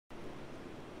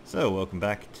So, welcome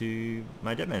back to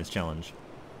my Deadman's challenge.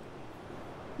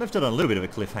 Left it on a little bit of a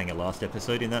cliffhanger last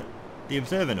episode in that the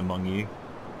observant among you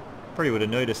probably would have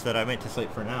noticed that I went to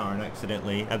sleep for an hour and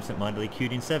accidentally, absent-mindedly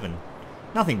queued in 7.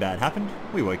 Nothing bad happened.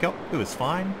 We woke up. It was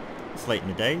fine. It's late in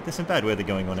the day. There's some bad weather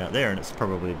going on out there and it's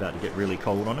probably about to get really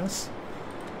cold on us.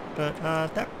 But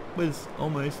that was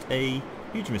almost a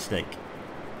huge mistake.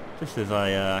 Just as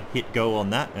I hit go on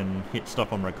that and hit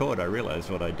stop on record, I realised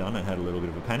what I'd done and had a little bit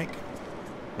of a panic.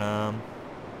 Our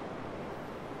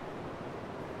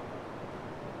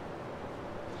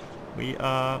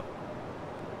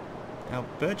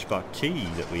birch bark tea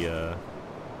that we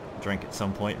drank at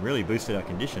some point really boosted our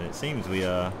condition. It seems we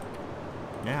are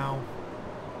now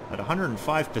at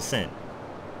 105%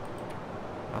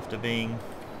 after being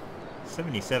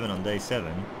 77 on day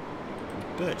 7.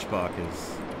 Birch bark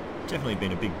has definitely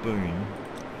been a big boon.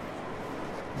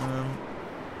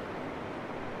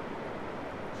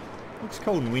 Looks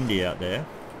cold and windy out there.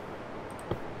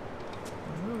 I'm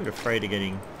a little bit afraid of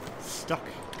getting stuck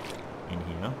in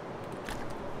here.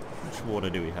 How much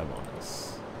water do we have on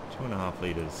us? 2.5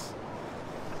 litres.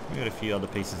 We've got a few other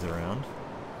pieces around.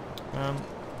 I'm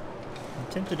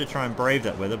tempted to try and brave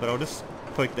that weather, but I'll just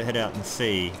poke the head out and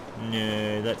see.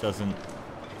 No, that doesn't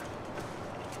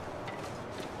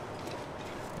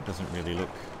really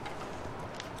look...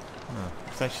 Oh,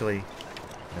 it's actually...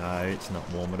 No, it's not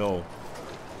warm at all.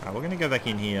 Alright, we're going to go back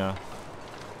in here.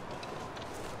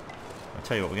 I'll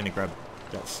tell you what, we're going to grab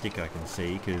that stick I can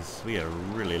see, because we are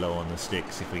really low on the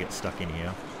sticks if we get stuck in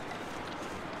here.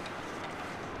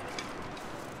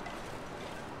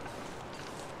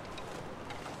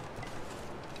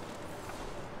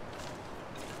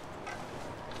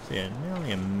 So yeah,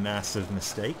 nearly a massive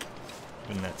mistake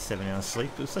getting that 7 hours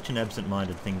sleep. It was such an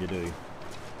absent-minded thing to do.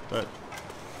 But,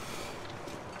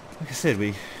 like I said,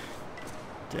 we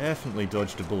definitely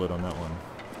dodged a bullet on that one.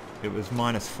 It was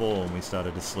 -4 when we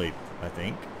started to sleep, I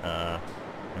think,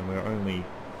 and we were only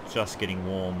just getting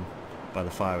warm by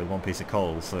the fire with one piece of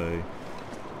coal, so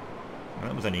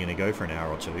that was only going to go for an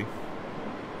hour or two.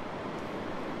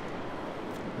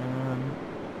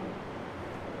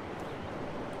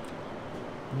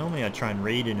 Normally I try and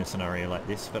read in a scenario like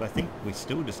this, but I think we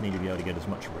still just need to be able to get as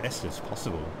much rest as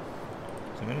possible.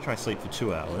 So I'm going to try sleep for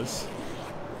 2 hours.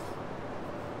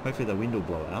 Hopefully the wind will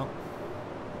blow out.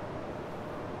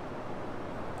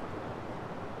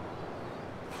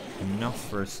 Enough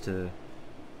for us to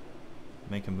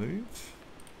make a move.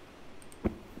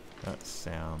 That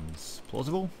sounds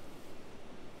plausible.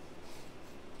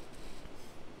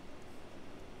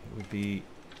 It would be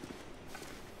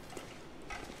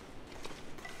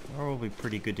probably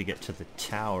pretty good to get to the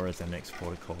tower as our next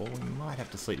port of call. We might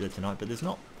have to sleep there tonight, but there's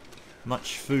not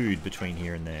much food between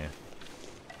here and there.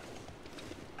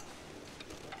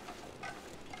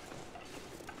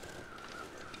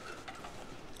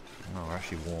 Oh, we're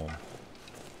actually warm.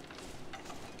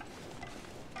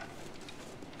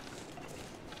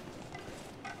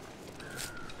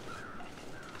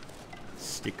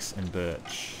 Sticks and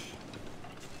birch.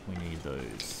 We need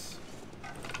those.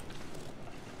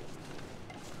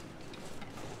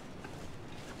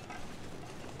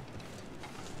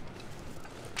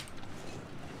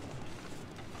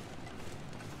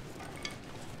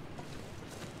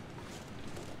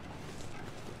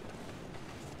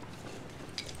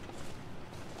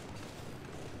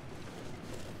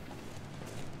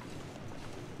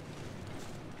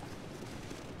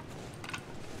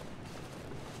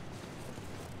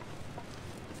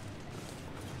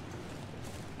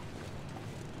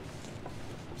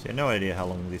 So no idea how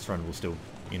long this run will still,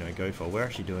 go for. We're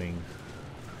actually doing,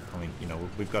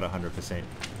 we've got 100%,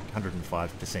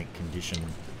 105% condition.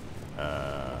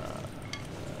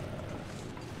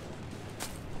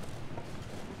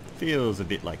 Feels a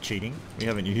bit like cheating. We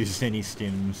haven't used any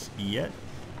stims yet.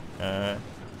 I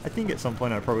think at some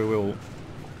point I probably will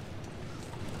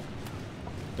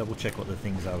double check what the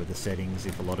things are with the settings,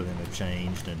 if a lot of them have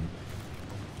changed, and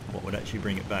what would actually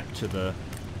bring it back to the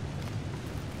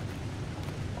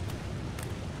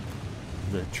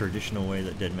traditional way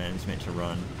that Deadman is meant to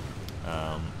run.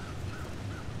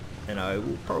 And I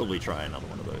will probably try another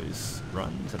one of those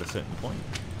runs at a certain point.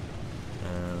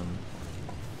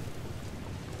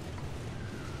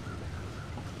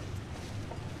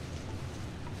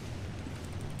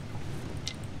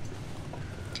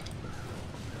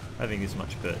 Having this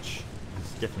much birch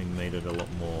has definitely made it a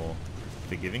lot more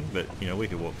forgiving, but we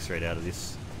could walk straight out of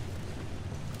this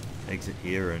exit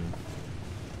here and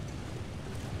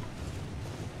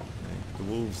the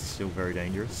wolves are still very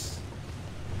dangerous.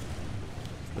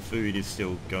 The food is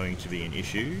still going to be an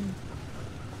issue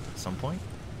at some point.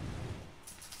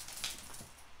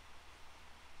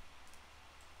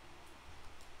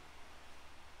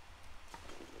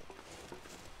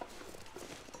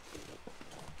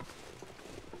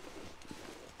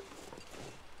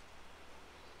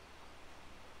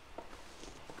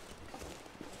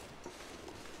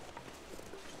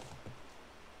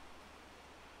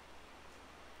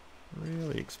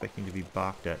 expecting to be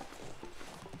barked at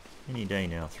any day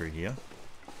now through here.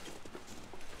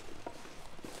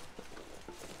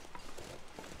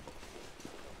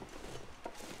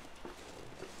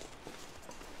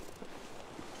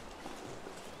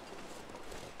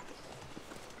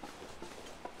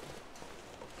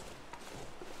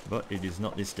 But it is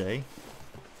not this day.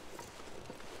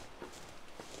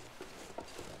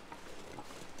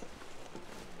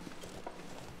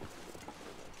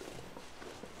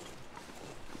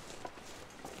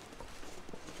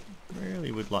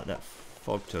 Really would like that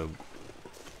fog to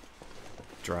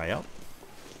dry up.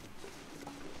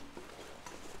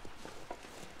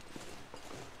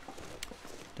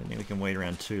 Don't think we can wait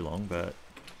around too long, but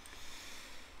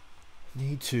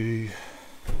need to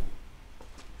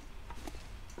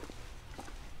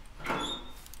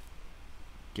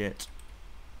get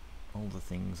all the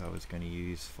things I was going to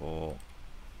use for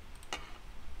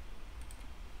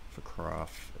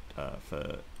craft,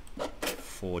 for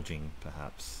forging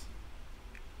perhaps.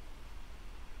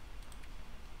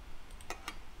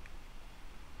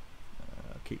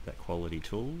 Keep that quality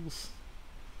tools.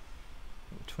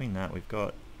 Between that we've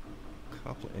got a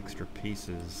couple of extra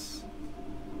pieces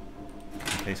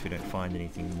in case we don't find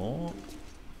anything more.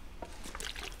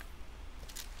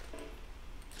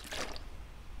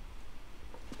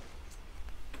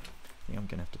 I'm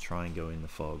gonna have to try and go in the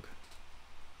fog.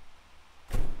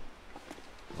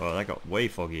 Oh, that got way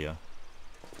foggier.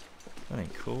 That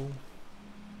ain't cool.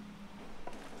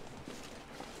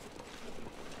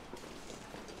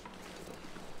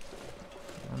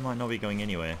 I might not be going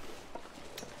anywhere.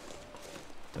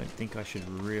 Don't think I should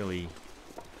really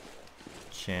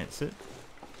chance it.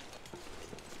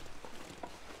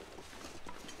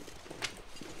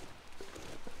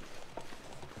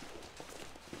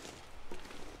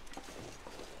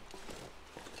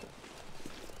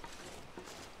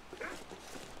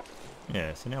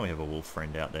 Yeah, so now we have a wolf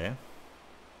friend out there.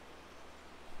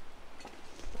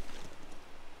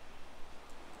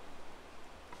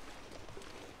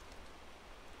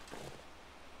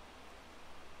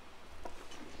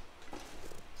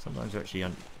 Sometimes actually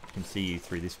can see you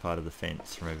through this part of the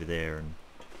fence from over there, and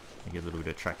you get a little bit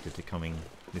attracted to coming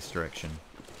this direction.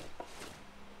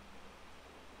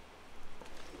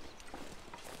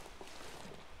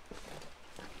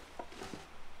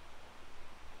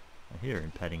 I hear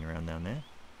him padding around down there.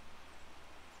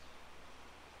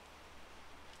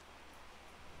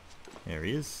 There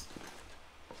he is.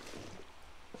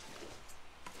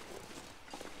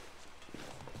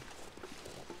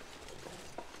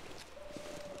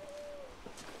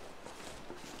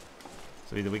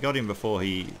 So either we got him before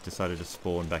he decided to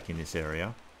spawn back in this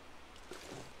area.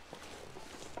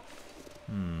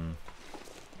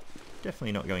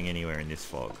 Definitely not going anywhere in this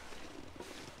fog.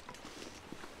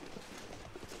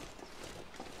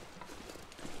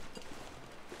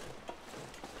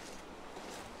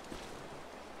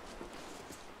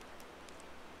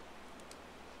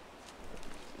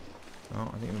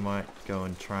 Well, I think we might go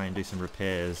and try and do some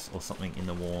repairs or something in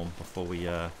the warm before we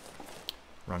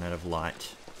run out of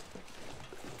light.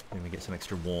 Then we get some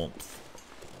extra warmth.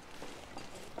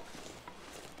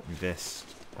 Invest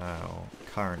our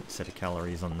current set of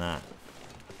calories on that.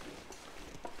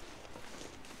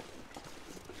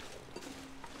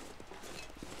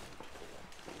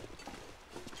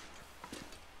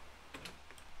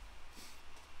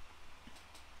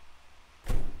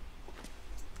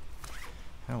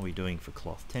 How are we doing for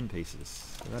cloth? 10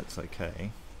 pieces. So that's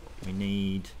okay. We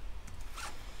need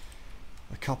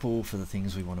a couple for the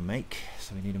things we want to make,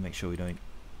 so we need to make sure we don't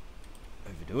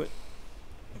overdo it.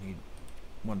 We need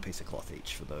one piece of cloth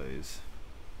each for those.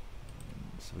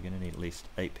 So we're going to need at least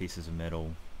 8 pieces of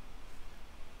metal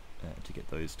to get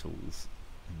those tools,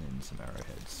 and then some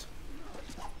arrowheads.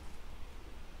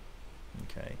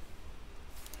 Okay.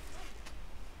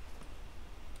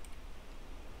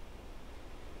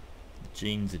 The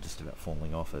jeans are just about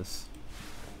falling off us.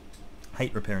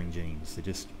 Hate repairing jeans. They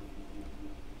just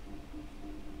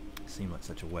seem like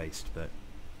such a waste, but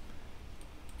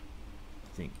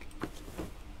I think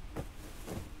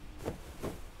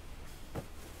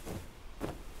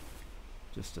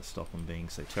just to stop them being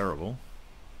so terrible,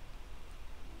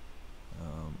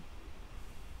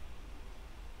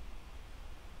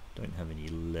 don't have any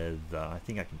leather. I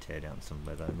think I can tear down some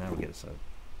leather, and that'll get us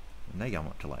and they go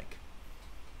up to like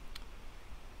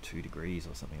 2 degrees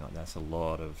or something like that. That's a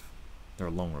lot of, they're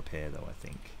a long repair though, I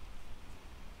think.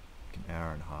 Like an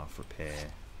hour and a half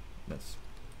repair. That's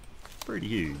pretty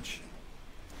huge.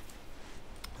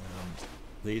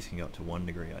 These can go up to 1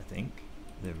 degree, I think.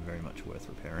 They're very much worth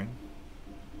repairing.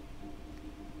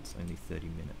 It's only 30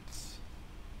 minutes.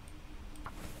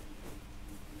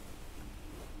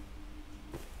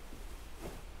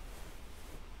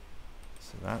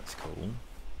 So that's cool.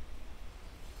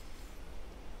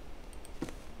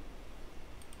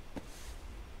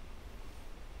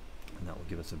 And that will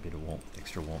give us a bit of warmth,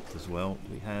 extra warmth as well.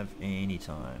 We have any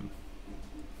time.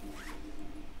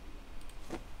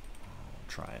 I'll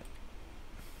try it.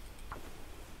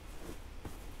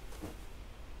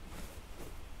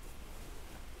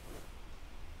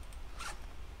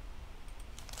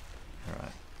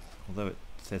 Alright, although it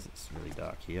says it's really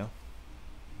dark here.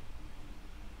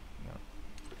 No,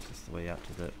 it's just the way out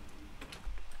to the...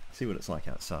 See what it's like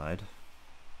outside.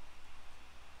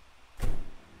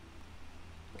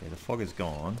 Okay, the fog is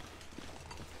gone.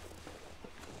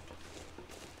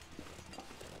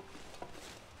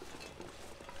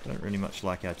 Don't really much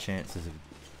like our chances of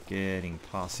getting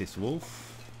past this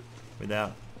wolf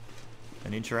without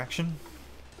an interaction.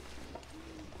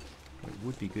 It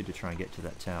would be good to try and get to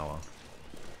that tower.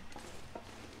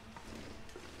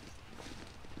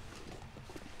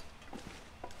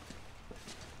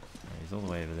 Oh, he's all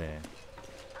the way over there.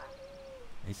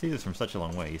 He sees us from such a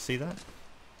long way, you see that?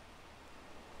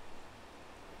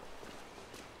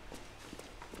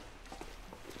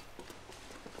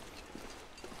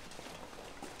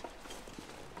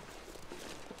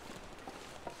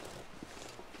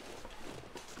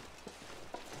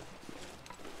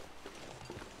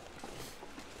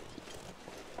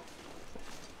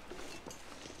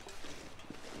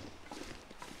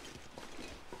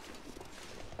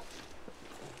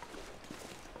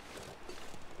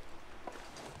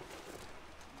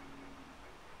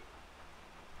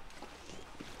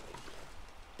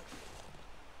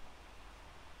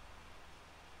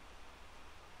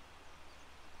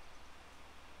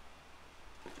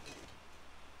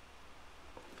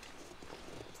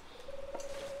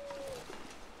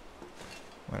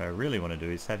 What I really want to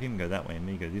do is have him go that way and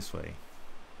me go this way.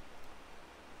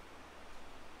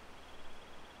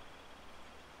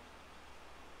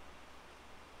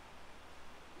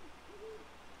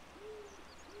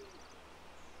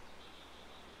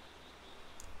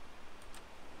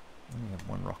 Only have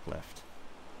one rock left.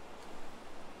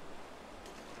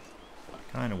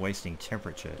 Kind of wasting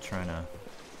temperature trying to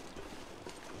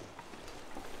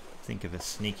think of a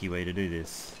sneaky way to do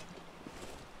this.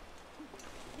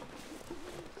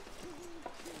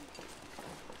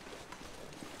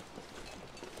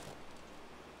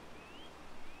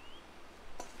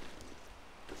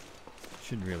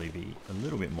 Should really be a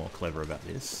little bit more clever about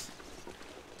this.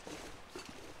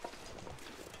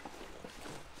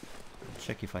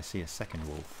 Check if I see a second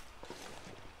wolf.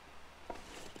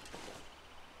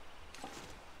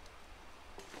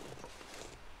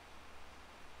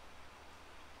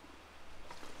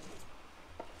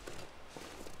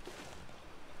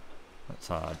 That's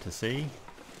hard to see.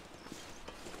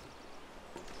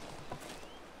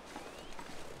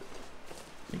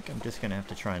 I think I'm just going to have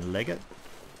to try and leg it.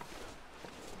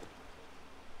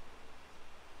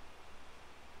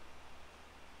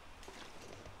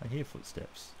 I hear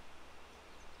footsteps.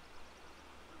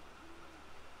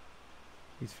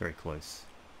 He's very close.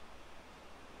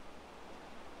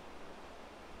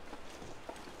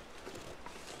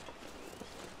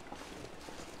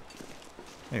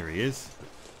 There he is.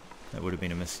 That would have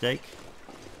been a mistake.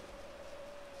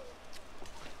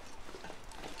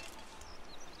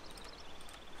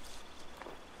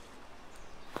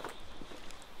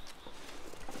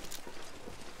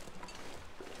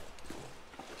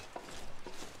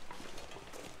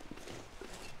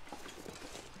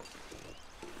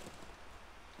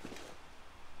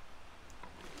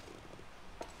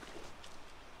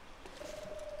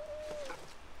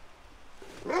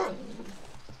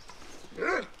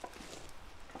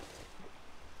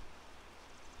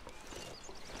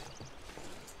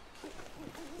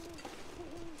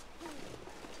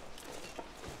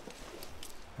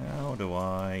 How do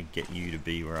I get you to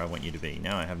be where I want you to be?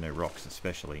 Now I have no rocks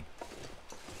especially.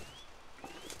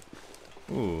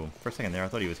 Ooh, for a second there I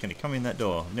thought he was going to come in that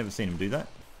door. I've never seen him do that.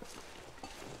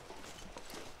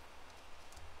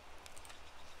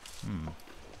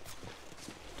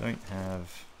 Don't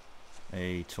have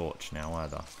a torch now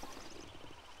either.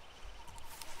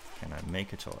 Can I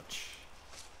make a torch?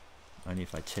 Only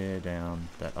if I tear down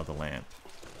that other lamp.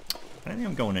 I don't think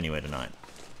I'm going anywhere tonight.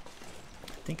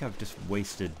 I think I've just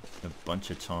wasted a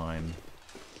bunch of time.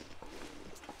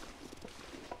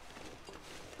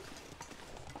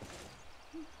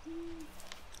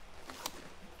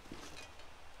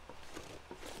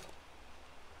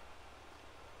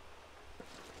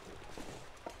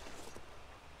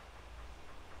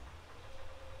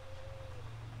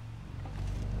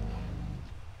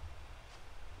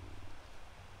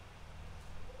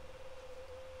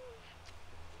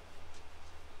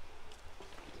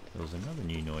 There was another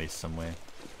new noise somewhere.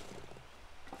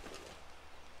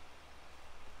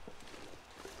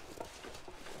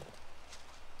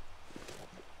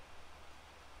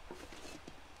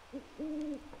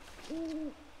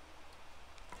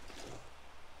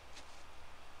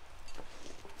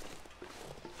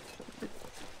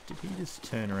 Did he just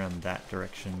turn around that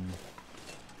direction?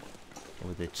 Or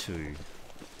were there two?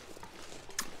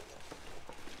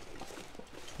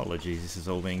 Apologies, this is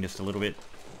all being just a little bit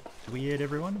weird,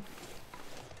 everyone.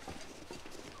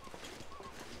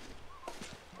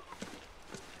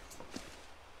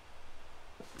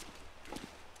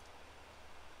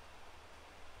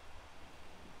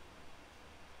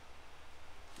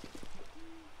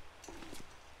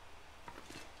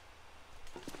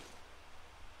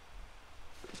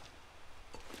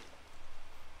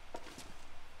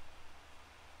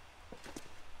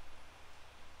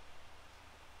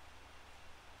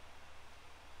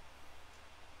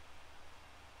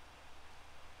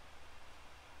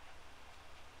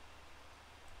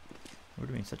 We're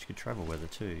doing such good travel weather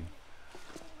too.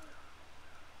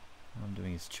 All I'm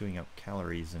doing is chewing up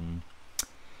calories and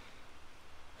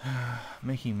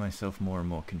making myself more and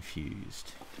more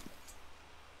confused.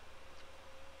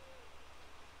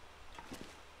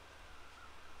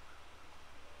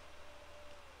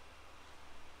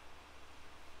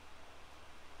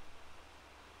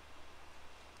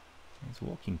 These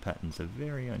walking patterns are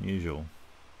very unusual.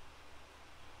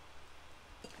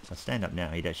 If I stand up now,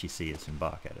 he'd actually see us and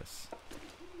bark at us.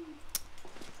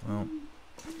 Well,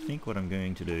 I think what I'm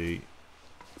going to do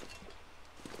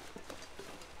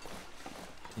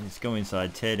is go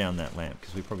inside, tear down that lamp,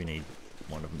 because we probably need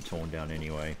one of them torn down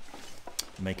anyway.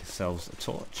 Make ourselves a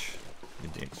torch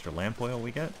with the extra lamp oil we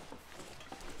get.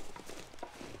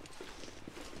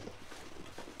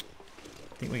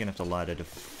 I think we're going to have to light a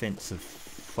defensive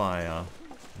fire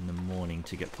in the morning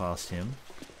to get past him.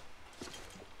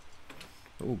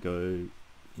 But we'll go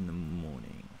in the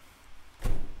morning.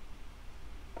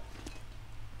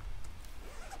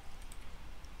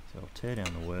 So I'll tear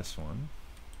down the worst one.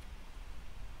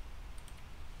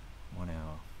 1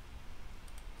 hour.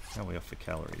 How are we off for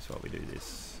calories while we do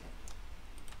this?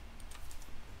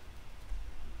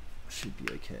 Should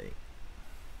be okay.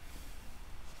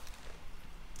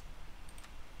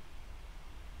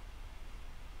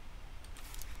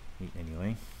 Eat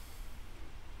anyway.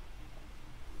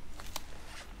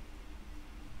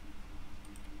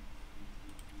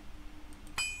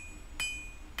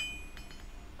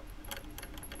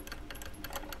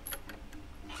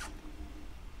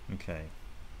 Okay,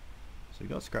 so we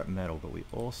got scrap metal, but we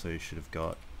also should have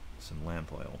got some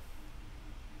lamp oil.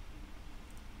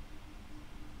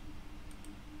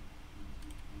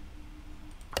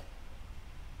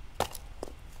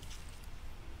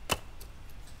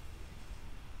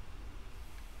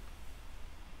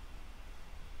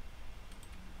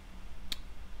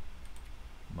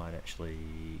 Might actually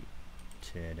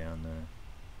tear down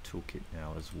the toolkit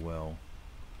now as well.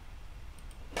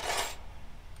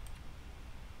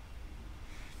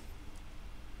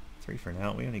 3 for an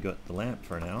hour. We only got the lamp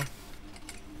for an hour.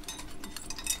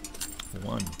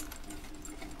 1.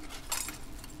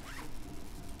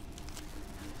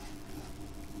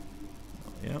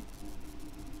 Oh, yep.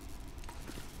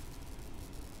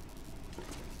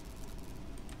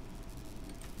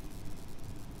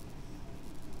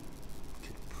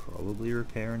 Could probably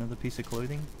repair another piece of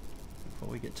clothing before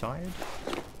we get tired.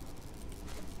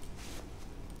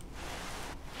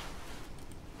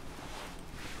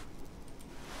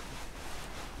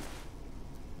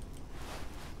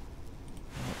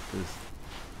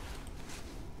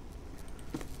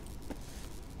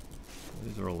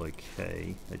 Those are all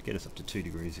okay. They'd get us up to 2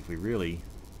 degrees if we really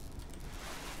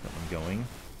got them going.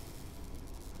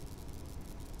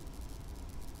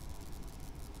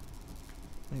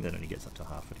 I think that only gets up to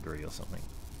half a degree or something.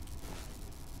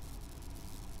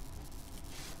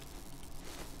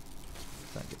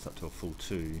 That gets up to a full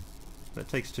 2. That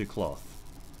takes 2 cloth.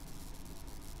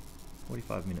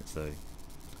 45 minutes though.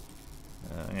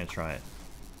 I'm going to try it.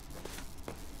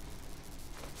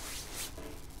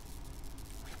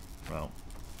 Well.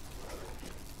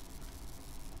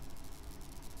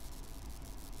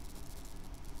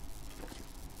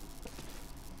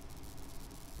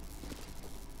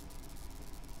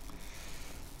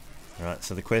 Alright,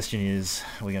 so the question is,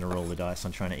 are we going to roll the dice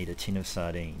on trying to eat a tin of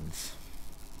sardines?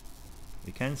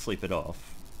 We can sleep it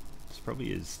off. It's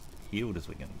probably as healed as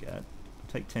we're going to get.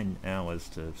 It'll take 10 hours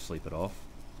to sleep it off.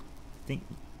 I think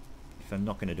if I'm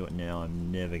not going to do it now,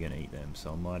 I'm never going to eat them,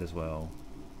 so I might as well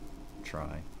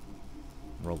try.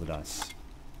 Roll the dice.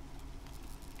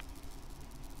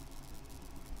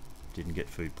 Didn't get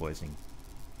food poisoning.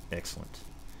 Excellent.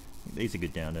 These are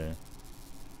good down to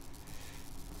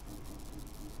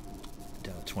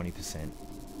 20%,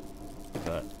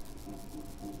 but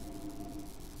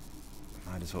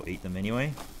might as well eat them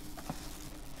anyway.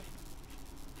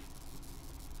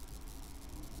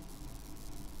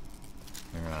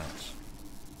 Alright.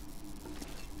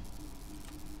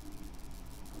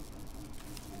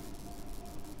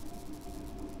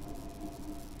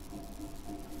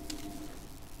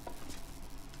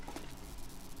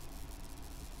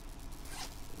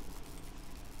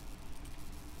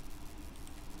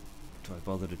 Do I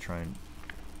bother to try and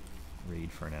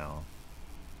read for an hour?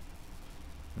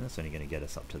 That's only going to get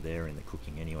us up to there in the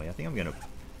cooking anyway. I think I'm going to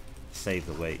save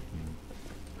the weight.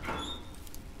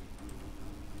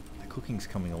 The cooking's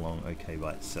coming along okay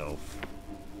by itself.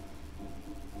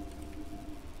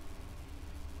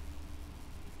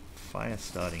 Fire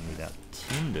starting without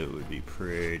tinder would be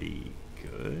pretty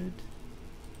good.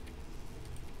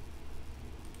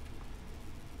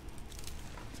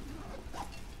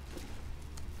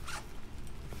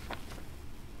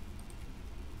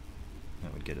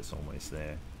 Get us almost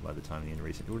there by the time the end of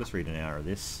reset. We'll just read an hour of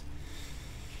this.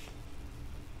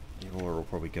 The aura will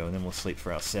probably go, and then we'll sleep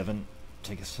for our 7.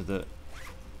 Take us to the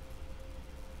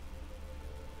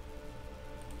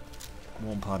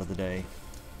warm part of the day.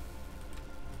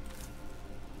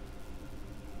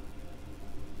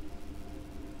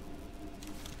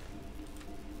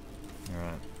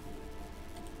 Alright.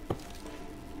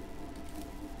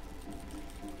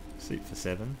 Sleep for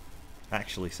 7.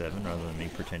 Actually 7, rather than me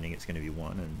pretending it's going to be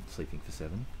 1 and sleeping for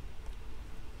 7.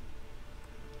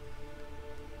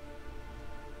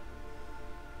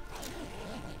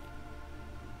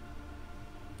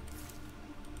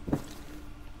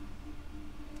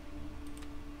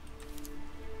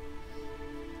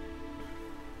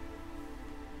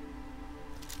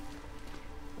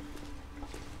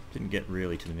 Didn't get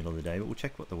really to the middle of the day, but we'll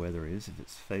check what the weather is, if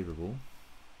it's favourable.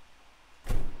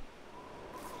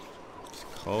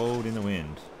 Cold in the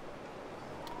wind,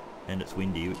 and it's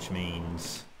windy, which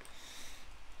means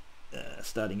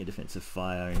starting a defensive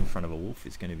fire in front of a wolf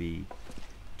is going to be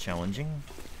challenging.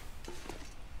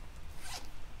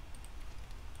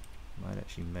 Might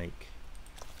actually make...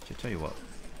 I'll tell you what,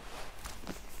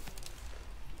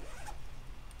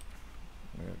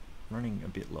 we're running a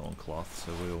bit low on cloth,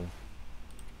 so we'll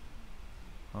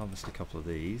harvest a couple of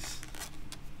these.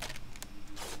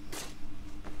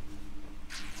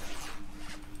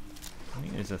 I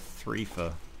think there's a 3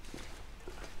 for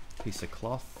piece of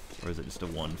cloth, or is it just a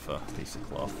 1 for piece of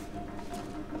cloth?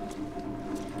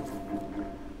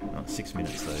 Oh, 6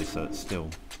 minutes though, so it's still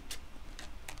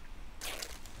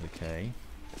okay.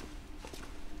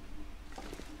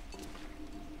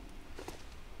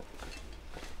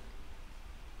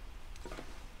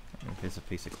 There's a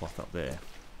piece of cloth up there.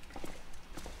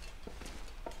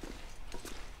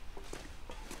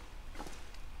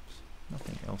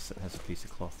 Nothing else that has a piece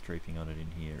of cloth draping on it in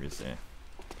here, is there?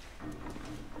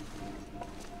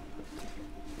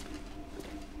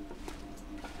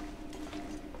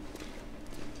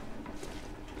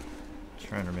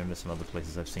 Trying to remember some other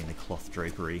places I've seen the cloth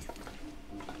drapery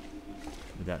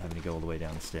without having to go all the way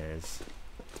downstairs.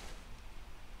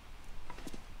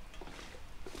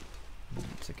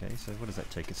 It's okay, so what does that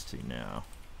take us to now?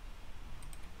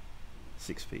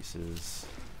 6 pieces.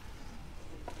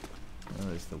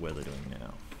 What is the weather doing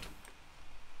now?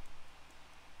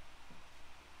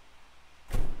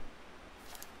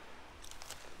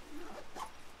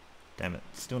 Damn it,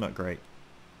 still not great.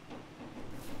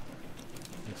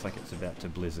 Looks like it's about to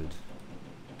blizzard.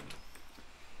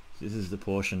 So this is the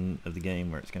portion of the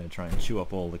game where it's going to try and chew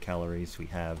up all the calories we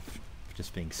have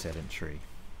just being sedentary.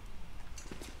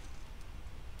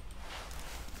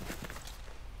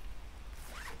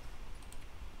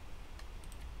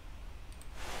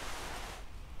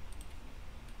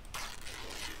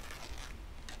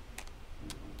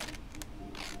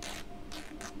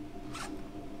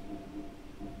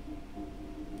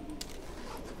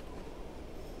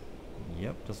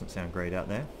 Yep, doesn't sound great out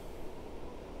there.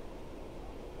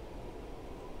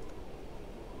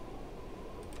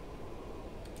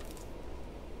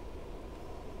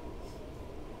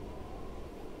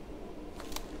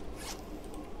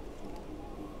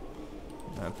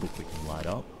 That book we can light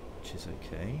up, which is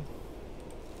okay.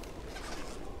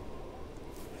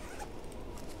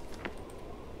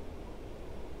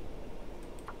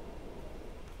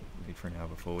 Maybe for an hour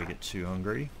before we get too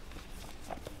hungry.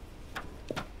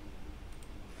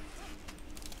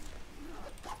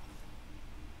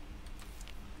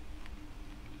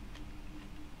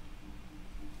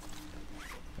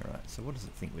 So what does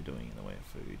it think we're doing in the way of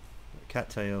food?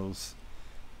 Cattails,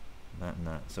 That and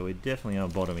that. So we definitely are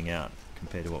bottoming out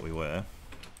compared to what we were.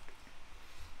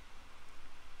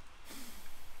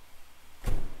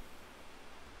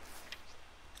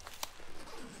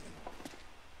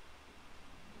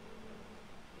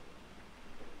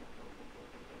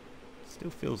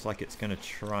 Still feels like it's going to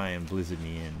try and blizzard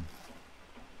me in.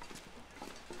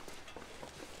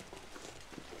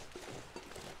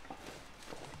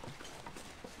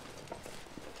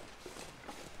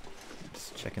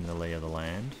 Just checking the lay of the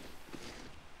land.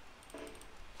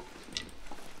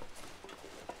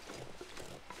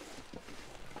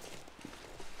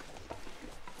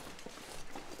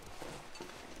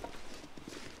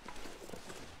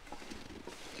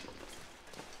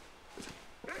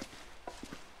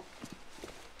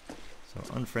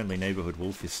 Unfriendly neighborhood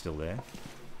wolf is still there.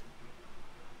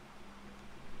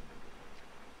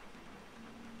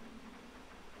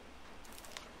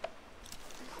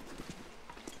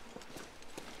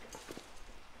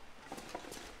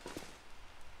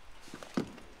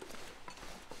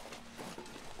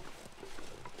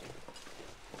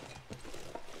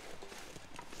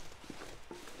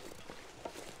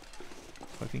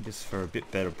 Hoping just for a bit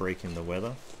better break in the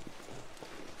weather.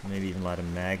 Maybe even light a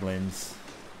mag lens.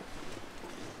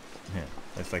 Yeah,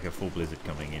 that's like a full blizzard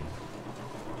coming in.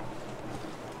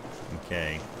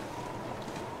 Okay.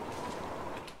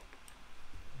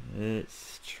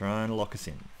 It's trying to lock us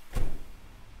in.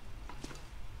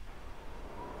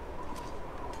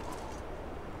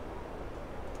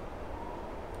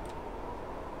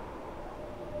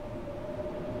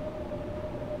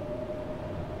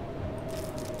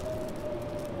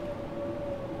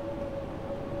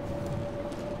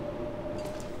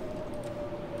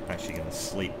 Actually going to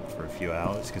sleep for a few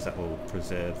hours because that will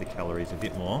preserve the calories a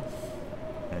bit more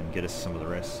and get us some of the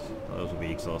rest. Those will be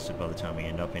exhausted by the time we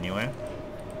end up anyway.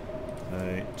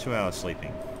 So 2 hours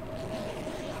sleeping.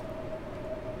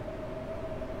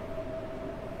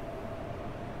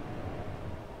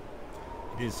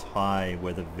 It is high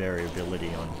weather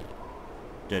variability on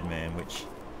Deadman, which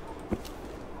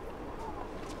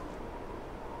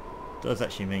does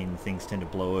actually mean things tend to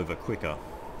blow over quicker.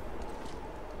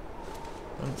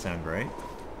 Doesn't sound great.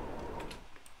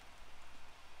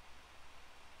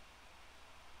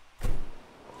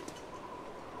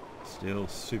 Still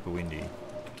super windy.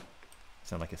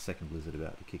 Sound like a second blizzard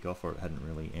about to kick off, or it hadn't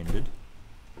really ended.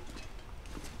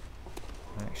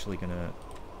 I'm actually gonna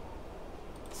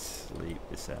sleep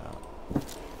this out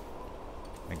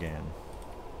again.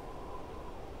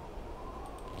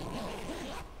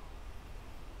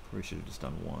 Probably should have just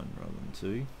done one rather than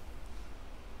two.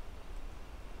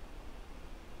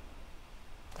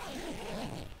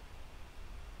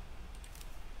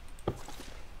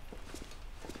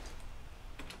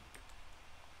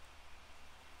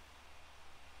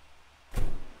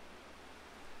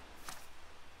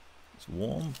 It's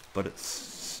warm, but it's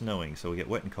snowing, so we get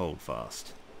wet and cold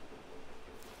fast.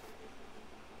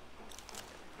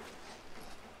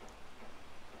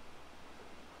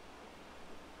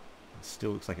 It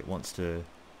still looks like it wants to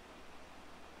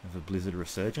have a blizzard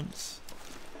resurgence.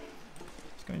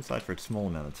 Let's go inside for a small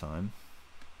amount of time.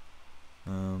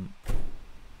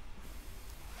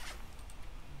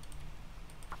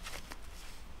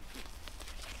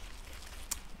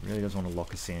 Really does want to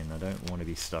lock us in. I don't want to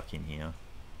be stuck in here.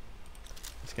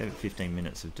 Let's give it 15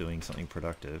 minutes of doing something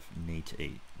productive. Need to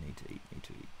eat, need to eat, need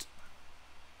to eat.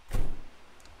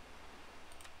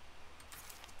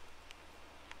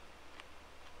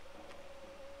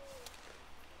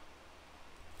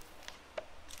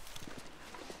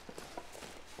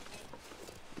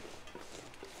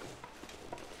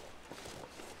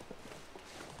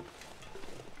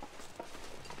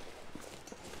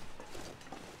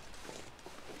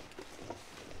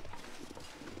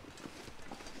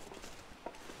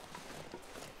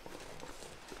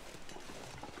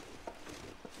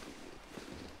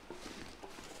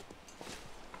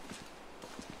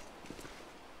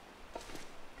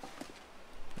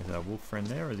 Is our wolf friend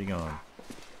there, or is he gone?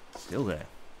 Still there.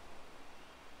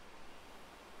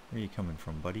 Where are you coming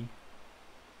from, buddy?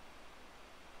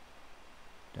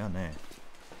 Down there.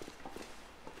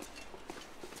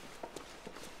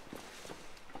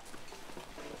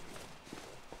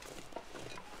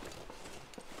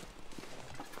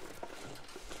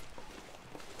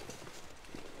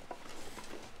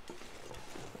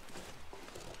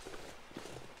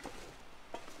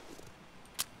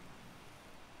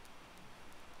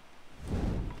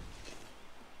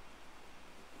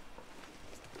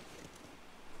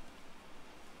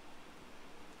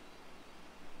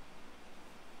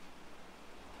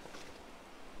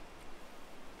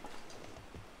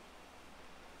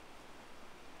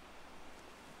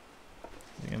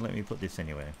 let me put this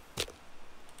anywhere.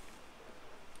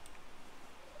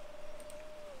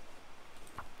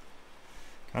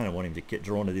 Kind of want him to get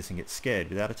drawn to this and get scared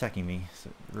without attacking me, so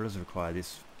it does require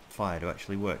this fire to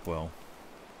actually work well.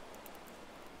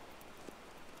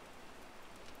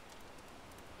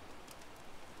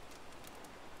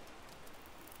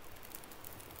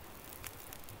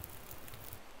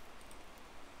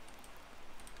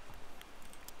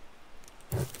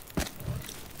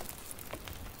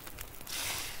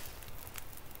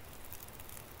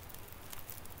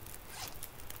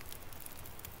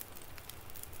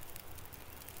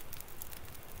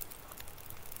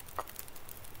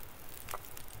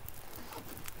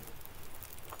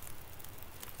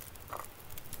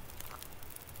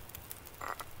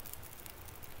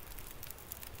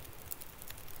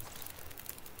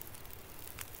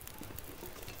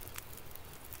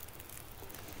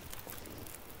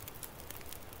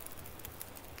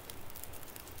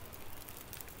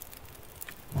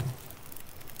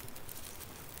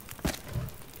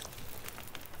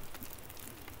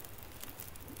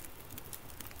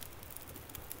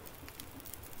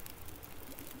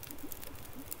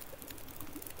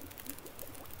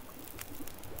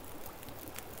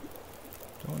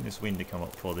 I want this wind to come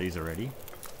up before these are ready.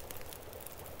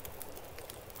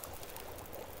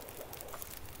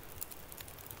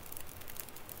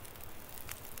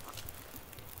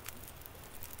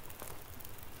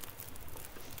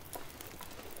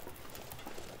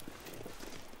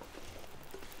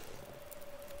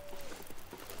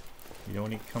 You don't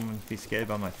want to come and be scared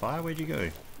by my fire? Where'd you go?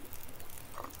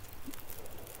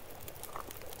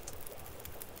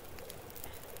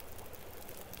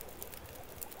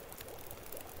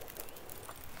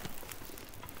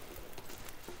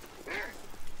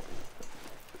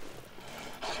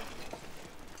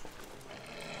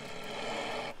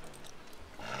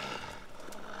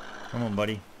 Come on,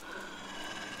 buddy.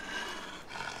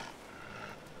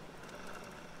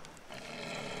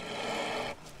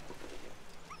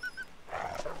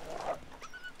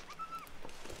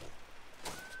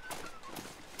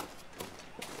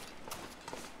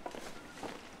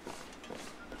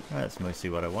 That's mostly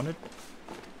what I wanted.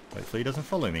 Hopefully he doesn't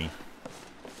follow me.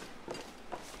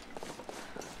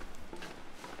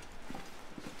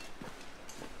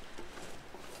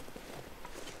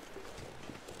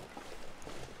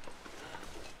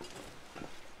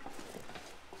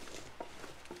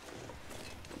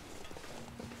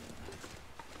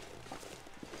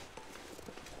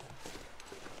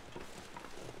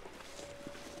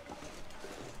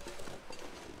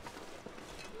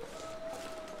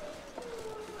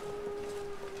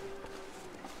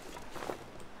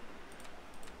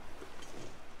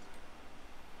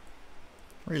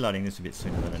 Relighting this a bit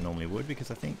sooner than I normally would because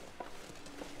I think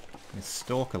with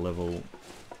stalker level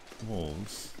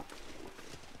wolves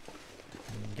you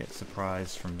can get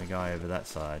surprised from the guy over that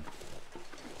side.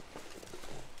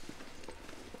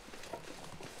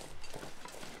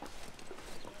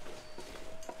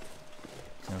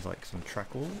 Sounds like some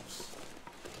track wolves.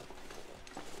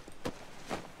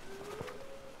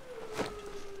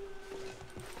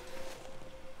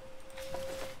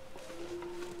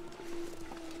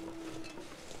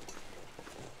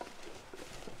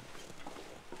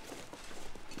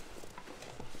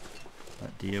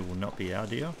 Deer will not be our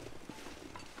deer.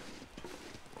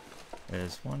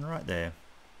 There's one right there.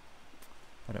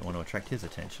 I don't want to attract his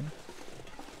attention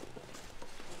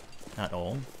at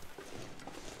all.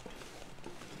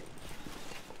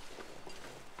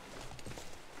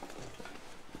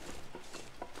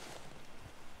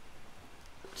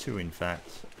 Two, in fact.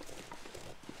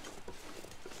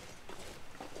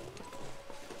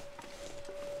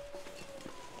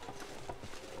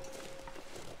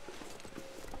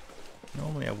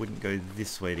 Normally I wouldn't go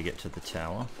this way to get to the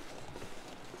tower.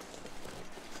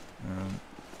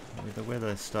 With the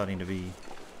weather starting to be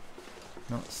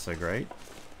not so great.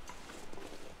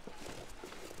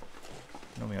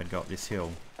 Normally I'd go up this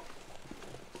hill.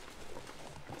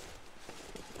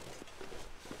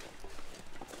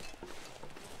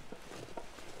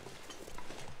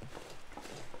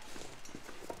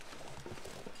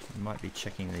 I might be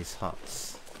checking these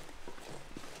huts.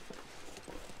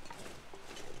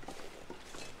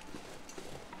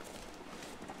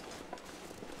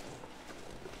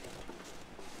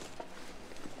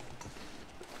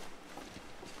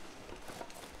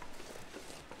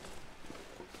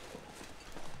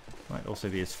 Might also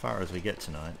be as far as we get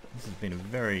tonight. This has been a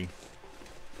very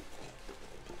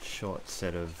short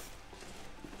set of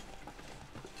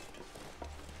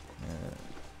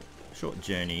short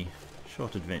journey,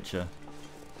 short adventure.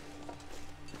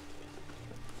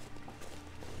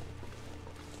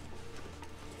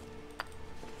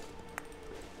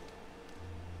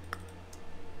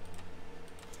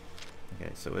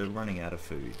 so we're running out of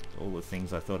food. All the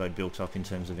things I thought I'd built up in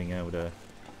terms of being able to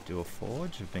do a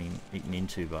forge have been eaten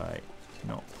into by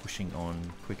not pushing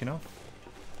on quick enough.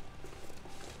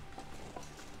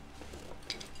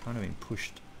 Kind of been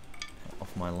pushed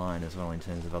off my line as well in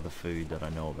terms of other food that I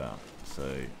know about.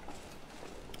 So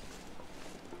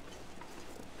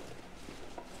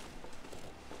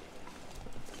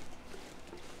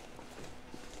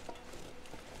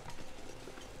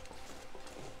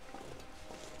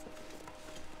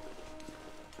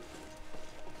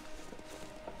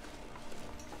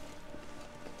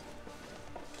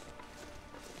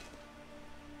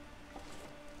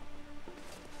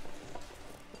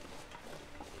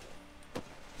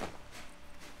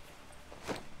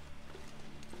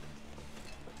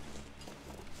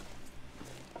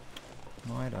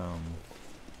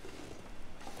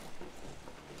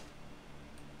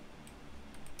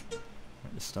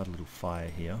might just start a little fire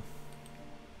here.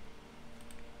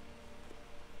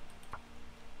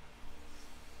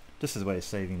 Just as a way of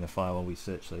saving the fire while we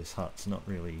search those huts, not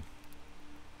really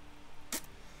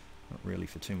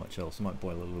for too much else. I might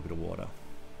boil a little bit of water.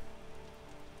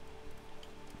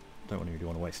 Don't really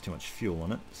want to waste too much fuel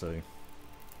on it, so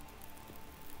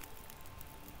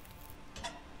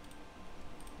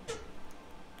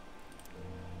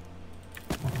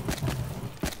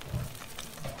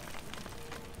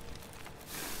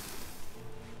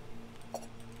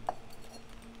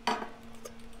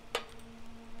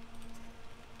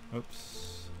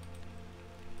oops.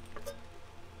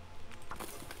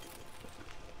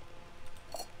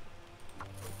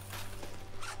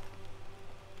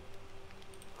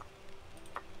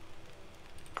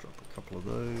 Drop a couple of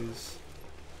those.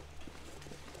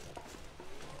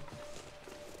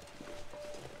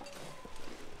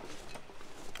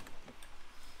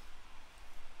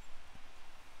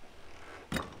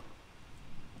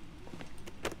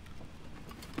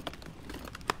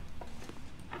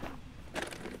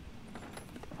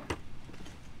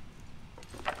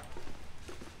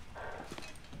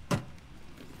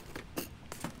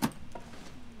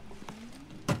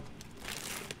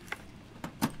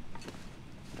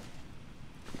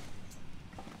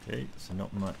 Okay, so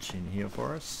not much in here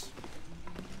for us.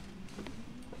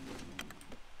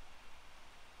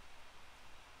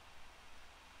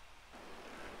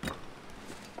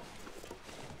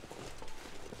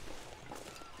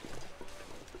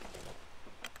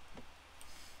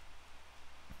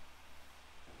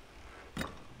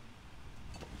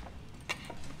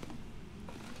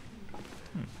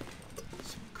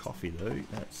 Some coffee though,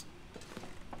 that's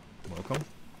welcome.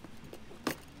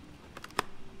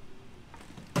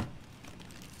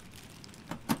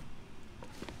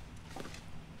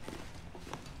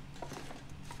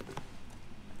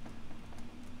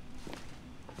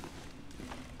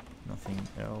 Nothing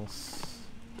else.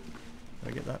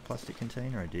 Did I get that plastic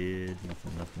container? I did.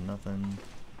 Nothing.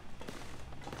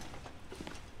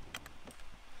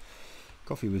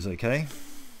 Coffee was okay.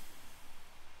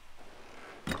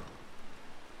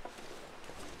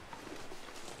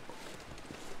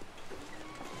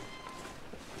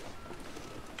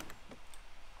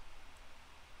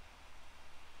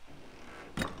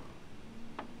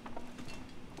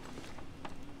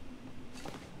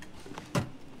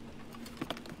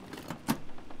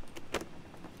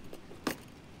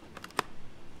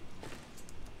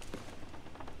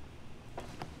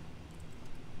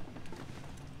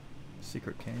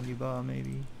 Secret candy bar,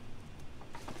 maybe?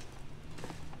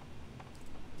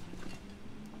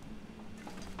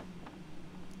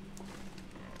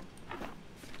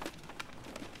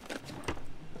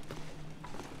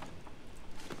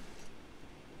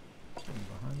 Something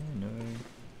behind there? No.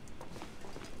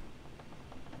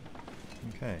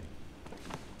 Okay.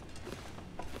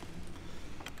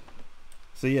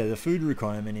 So yeah, the food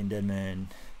requirement in Deadman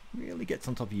really gets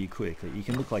on top of you quick. You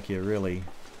can look like you're really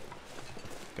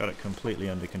got it completely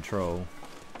under control,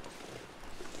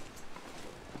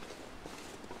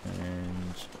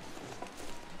 and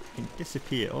it can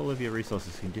disappear. All of your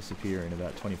resources can disappear in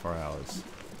about 24 hours.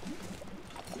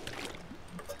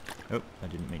 Oh, I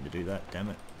didn't mean to do that, damn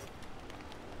it.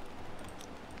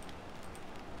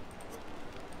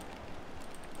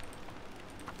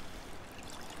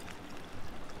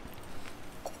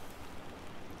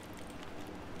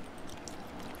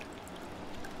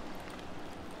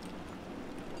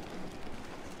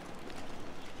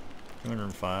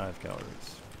 $205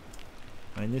 calories.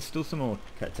 I mean, there's still some more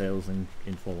cattails in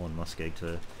full-on muskeg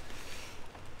to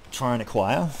try and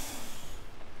acquire,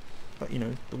 but you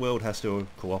know, the world has to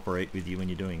cooperate with you when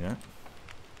you're doing that.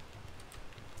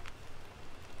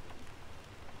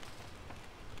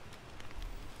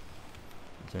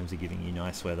 In terms of giving you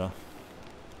nice weather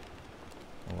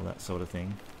all that sort of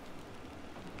thing.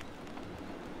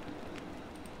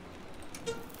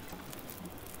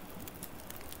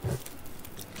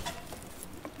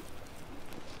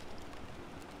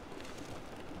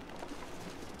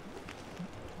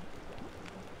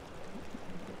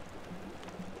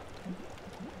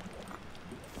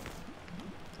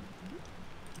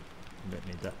 Don't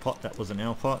need that pot, that wasn't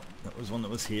our pot, that was one that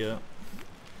was here.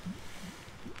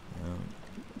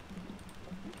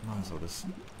 Might as well just...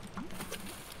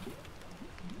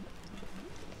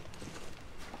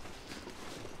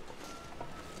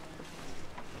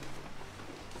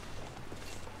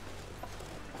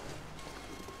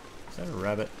 Is that a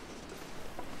rabbit?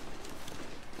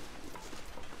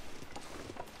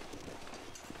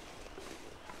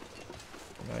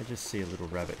 Did I just see a little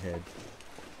rabbit head?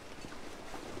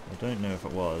 I don't know if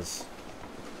it was.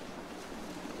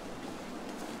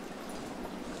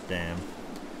 Damn.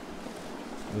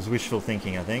 It was wishful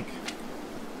thinking, I think.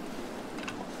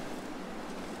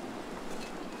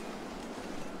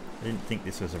 I didn't think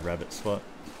this was a rabbit spot.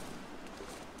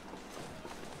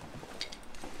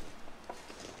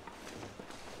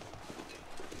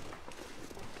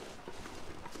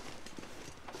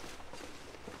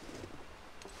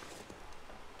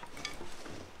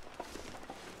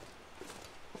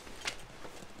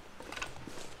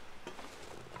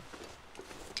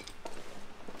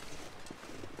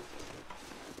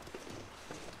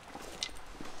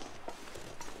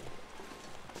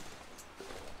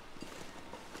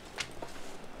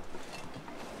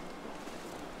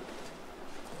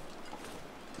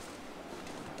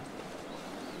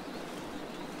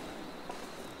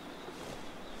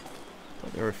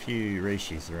 There are a few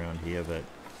rishis around here, but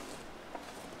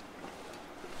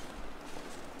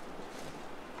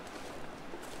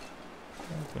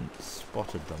I haven't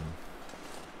spotted them.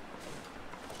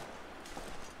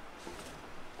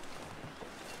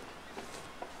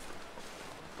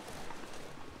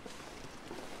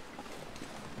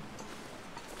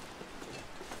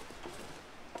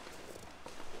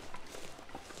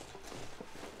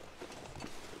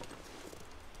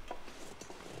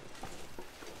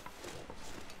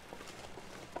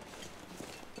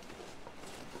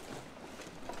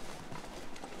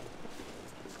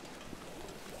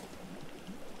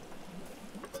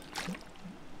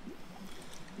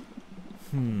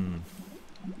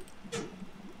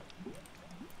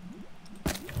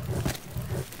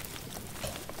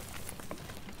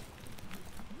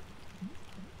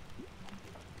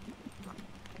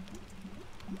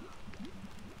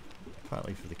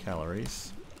 Partly for the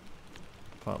calories,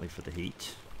 partly for the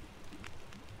heat.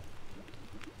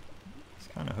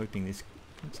 Just kind of hoping this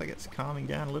looks like it's calming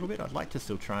down a little bit. I'd like to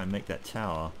still try and make that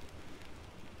tower.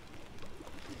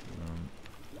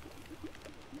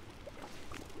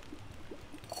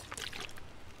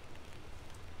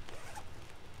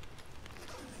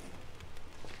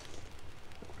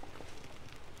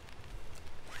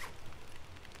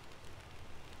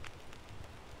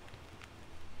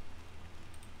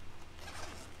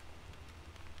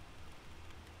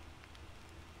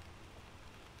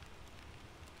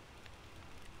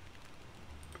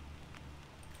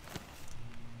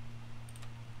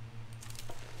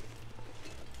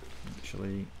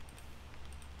 Actually,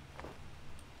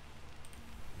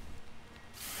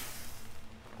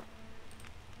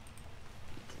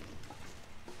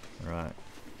 right.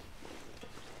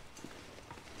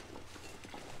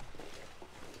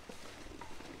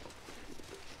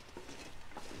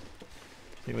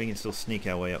 See if we can still sneak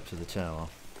our way up to the tower.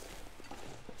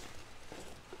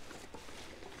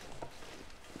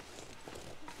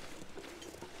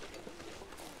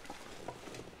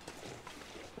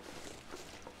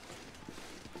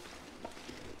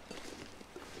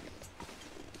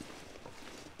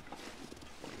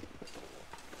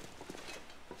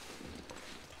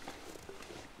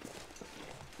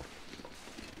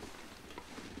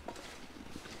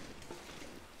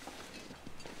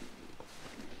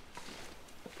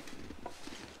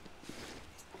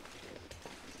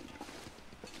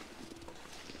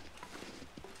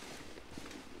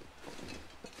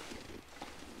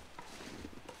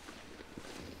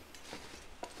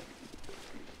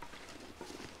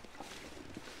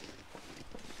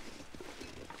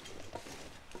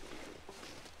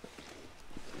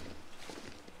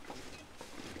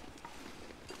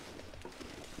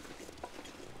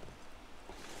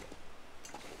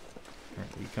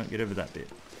 You can't get over that bit.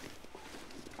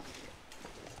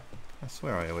 I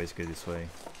swear I always go this way.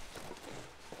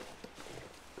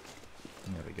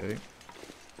 There we go.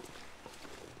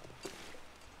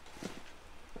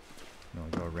 Now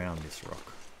I go around this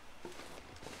rock.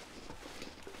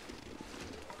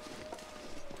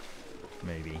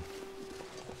 Maybe.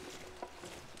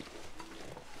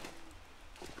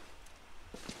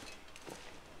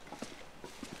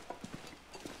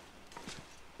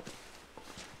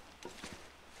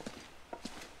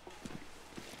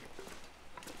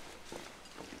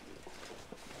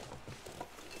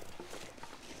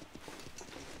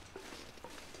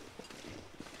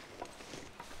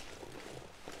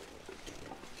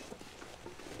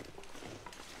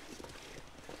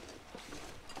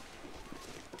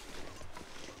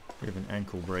 Bit of an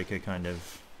ankle breaker kind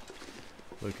of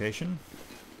location.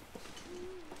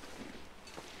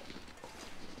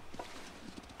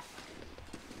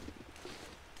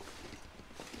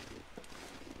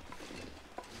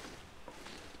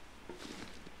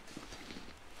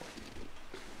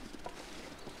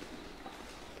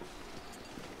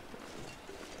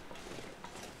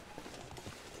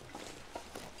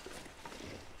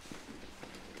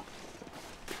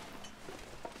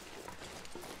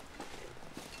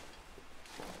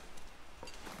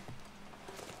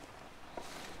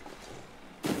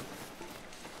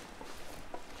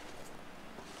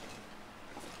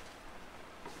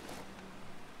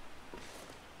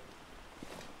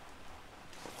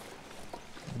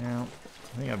 Now,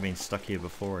 I think I've been stuck here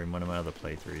before in one of my other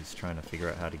playthroughs, trying to figure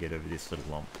out how to get over this little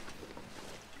lump.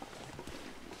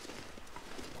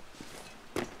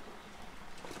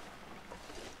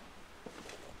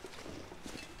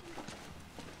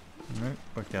 No,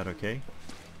 worked out okay.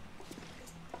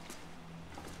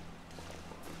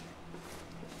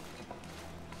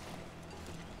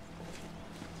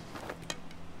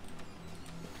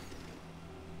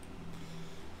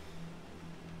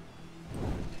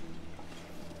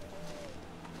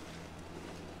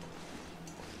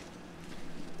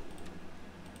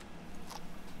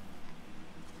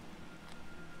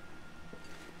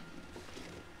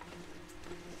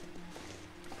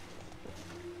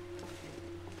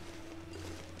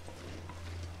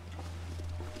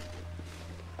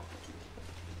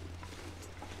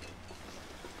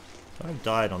 I've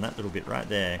died on that little bit right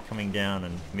there, coming down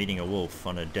and meeting a wolf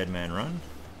on a Deadman run.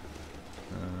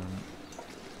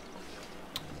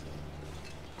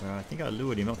 Well, I think I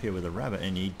lured him up here with a rabbit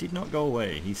and he did not go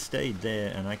away. He stayed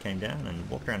there and I came down and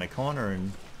walked around a corner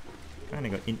and kind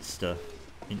of got insta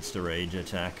rage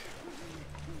attack.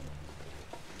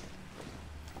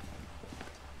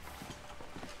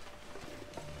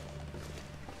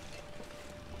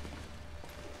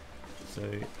 So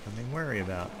I've been wary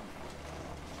about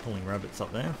pulling rabbits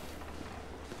up there.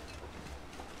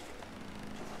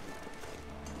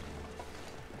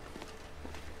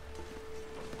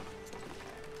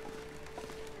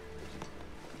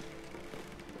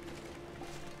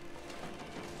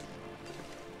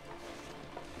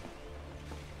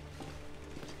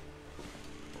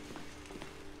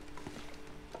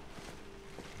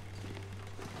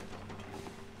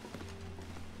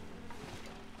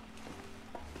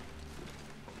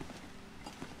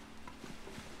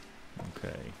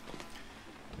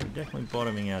 Definitely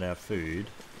bottoming out our food.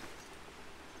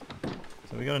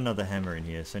 So we got another hammer in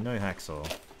here, so no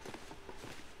hacksaw.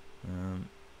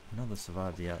 Another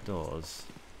survive the outdoors.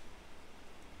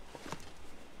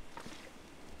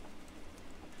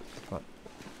 But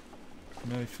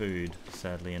no food,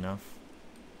 sadly enough.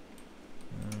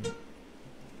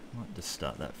 Might just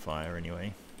start that fire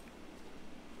anyway.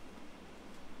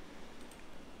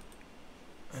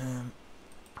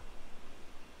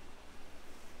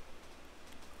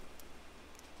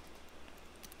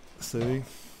 So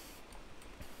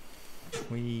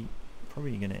we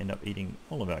probably going to end up eating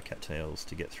all of our cattails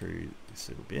to get through this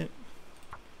little bit.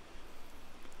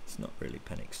 It's not really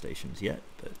panic stations yet,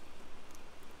 but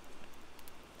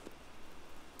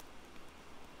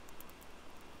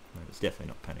no, it's definitely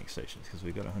not panic stations because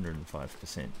we've got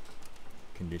 105%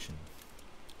 condition.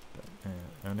 But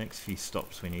our next few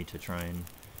stops we need to try and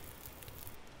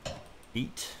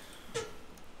eat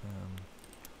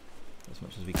as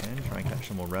much as we can, try and catch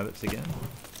some more rabbits again.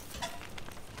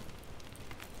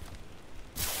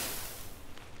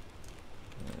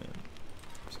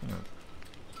 Just going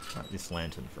to light this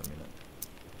lantern for a minute,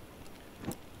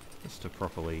 just to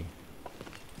properly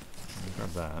grab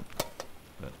that.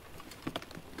 But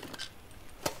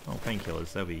oh,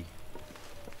 painkillers, they'll be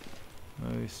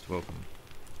most welcome.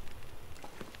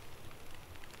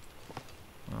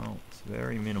 Well, it's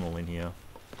very minimal in here.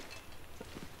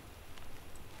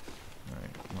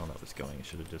 While that was going, I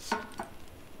should have just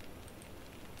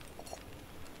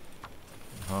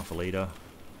half a litre.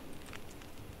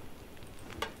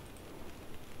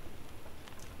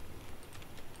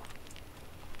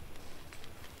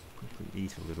 Quickly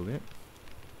eat a little bit.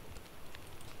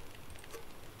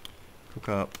 Cook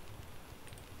up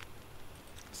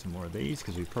some more of these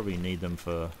because we probably need them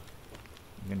for.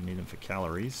 I'm going to need them for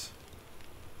calories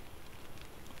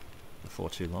before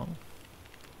too long.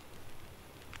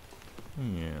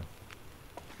 Yeah.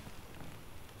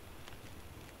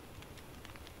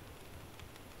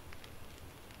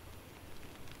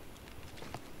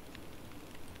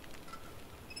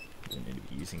 Don't need to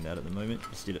be using that at the moment.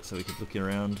 Just did it so we could look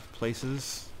around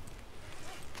places.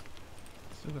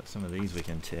 Still got some of these we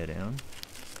can tear down.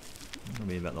 That'll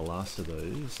be about the last of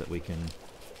those that we can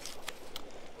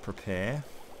prepare.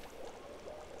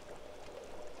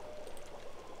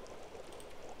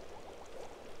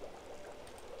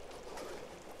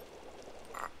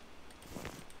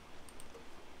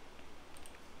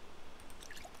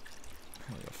 What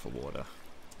do we got for water?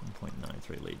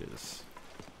 1.93 litres.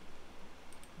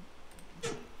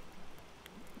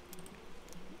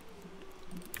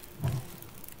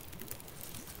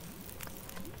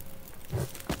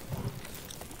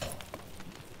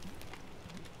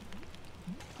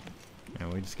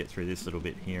 We just get through this little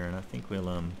bit here, and I think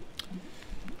we'll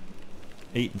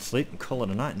eat and sleep and call it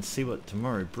a night and see what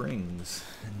tomorrow brings,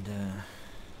 and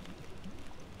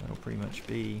that'll pretty much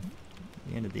be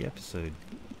the end of the episode.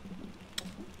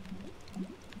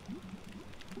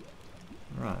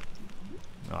 Right.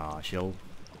 I shall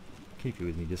keep you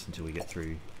with me just until we get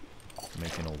through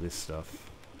making all this stuff.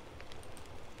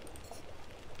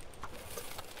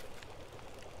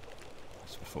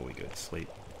 Just before we go to sleep.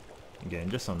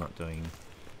 Again, just so I'm not doing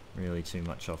really too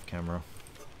much off camera.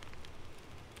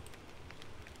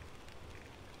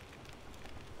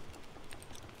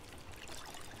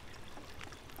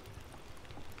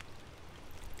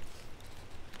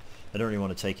 I don't really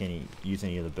want to use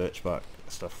any of the birch bark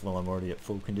stuff while I'm already at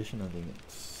full condition. I think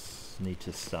it's need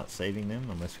to start saving them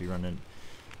unless we run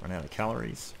out of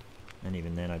calories, and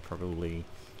even then I'd probably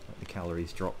let the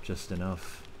calories drop just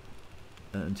enough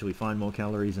until we find more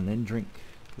calories and then drink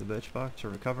the birch bark to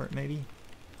recover it. Maybe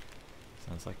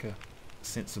sounds like a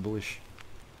sensible-ish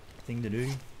thing to do.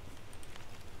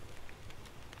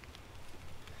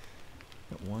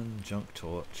 Got one junk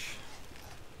torch.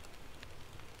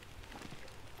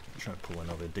 Try and pull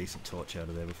another decent torch out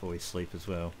of there before we sleep as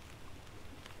well.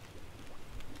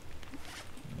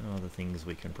 Other things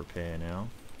we can prepare now.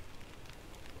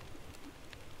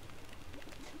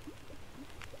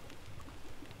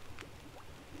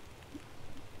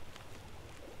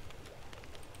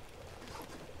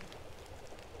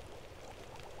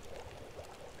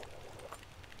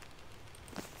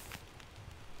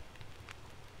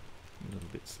 Little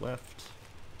bits left.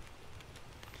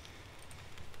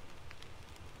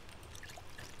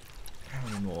 How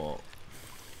many more?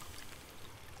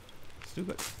 Still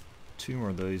got 2 more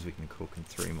of those we can cook and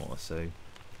 3 more, so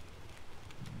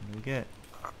we'll get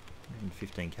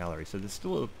 115 calories. So there's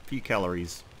still a few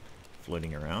calories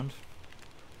floating around.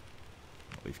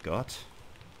 What we've got.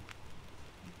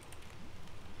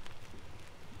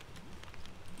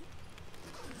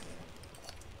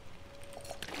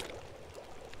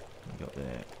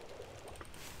 There.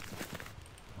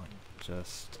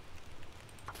 Just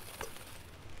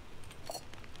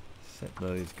set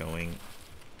those going.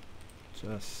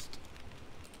 Just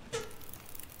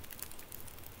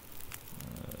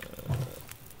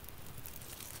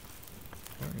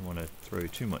don't really want to throw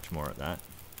too much more at that.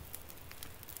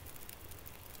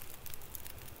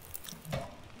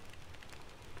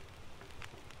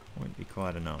 Won't be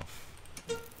quite enough.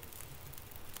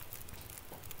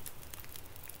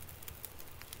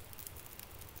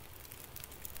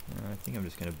 I think I'm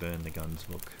just going to burn the guns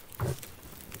book.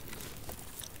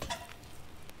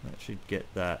 That should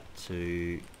get that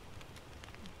to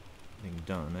being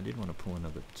done. I did want to pull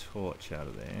another torch out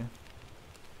of there.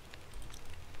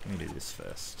 Let me do this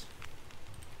first.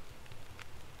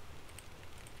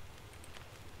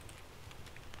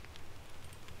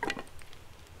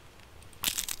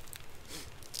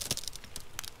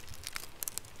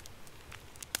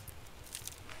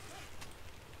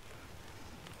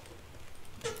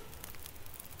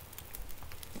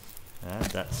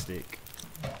 Add that stick.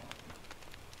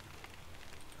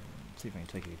 See if I can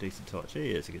take a decent torch. Yeah,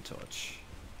 it's a good torch.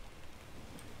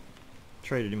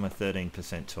 Traded in my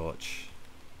 13% torch.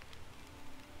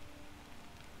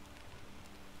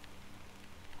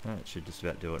 That should just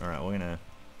about do it. Alright, we're gonna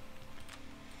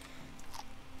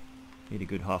eat a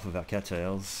good half of our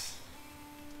cattails.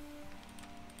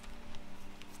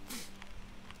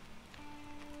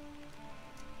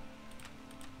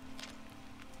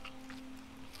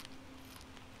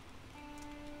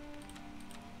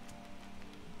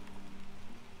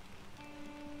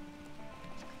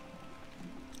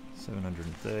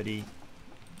 $730.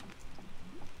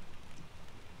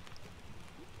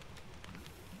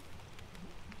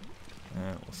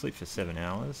 We'll sleep for 7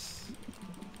 hours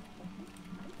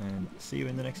and see you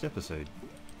in the next episode.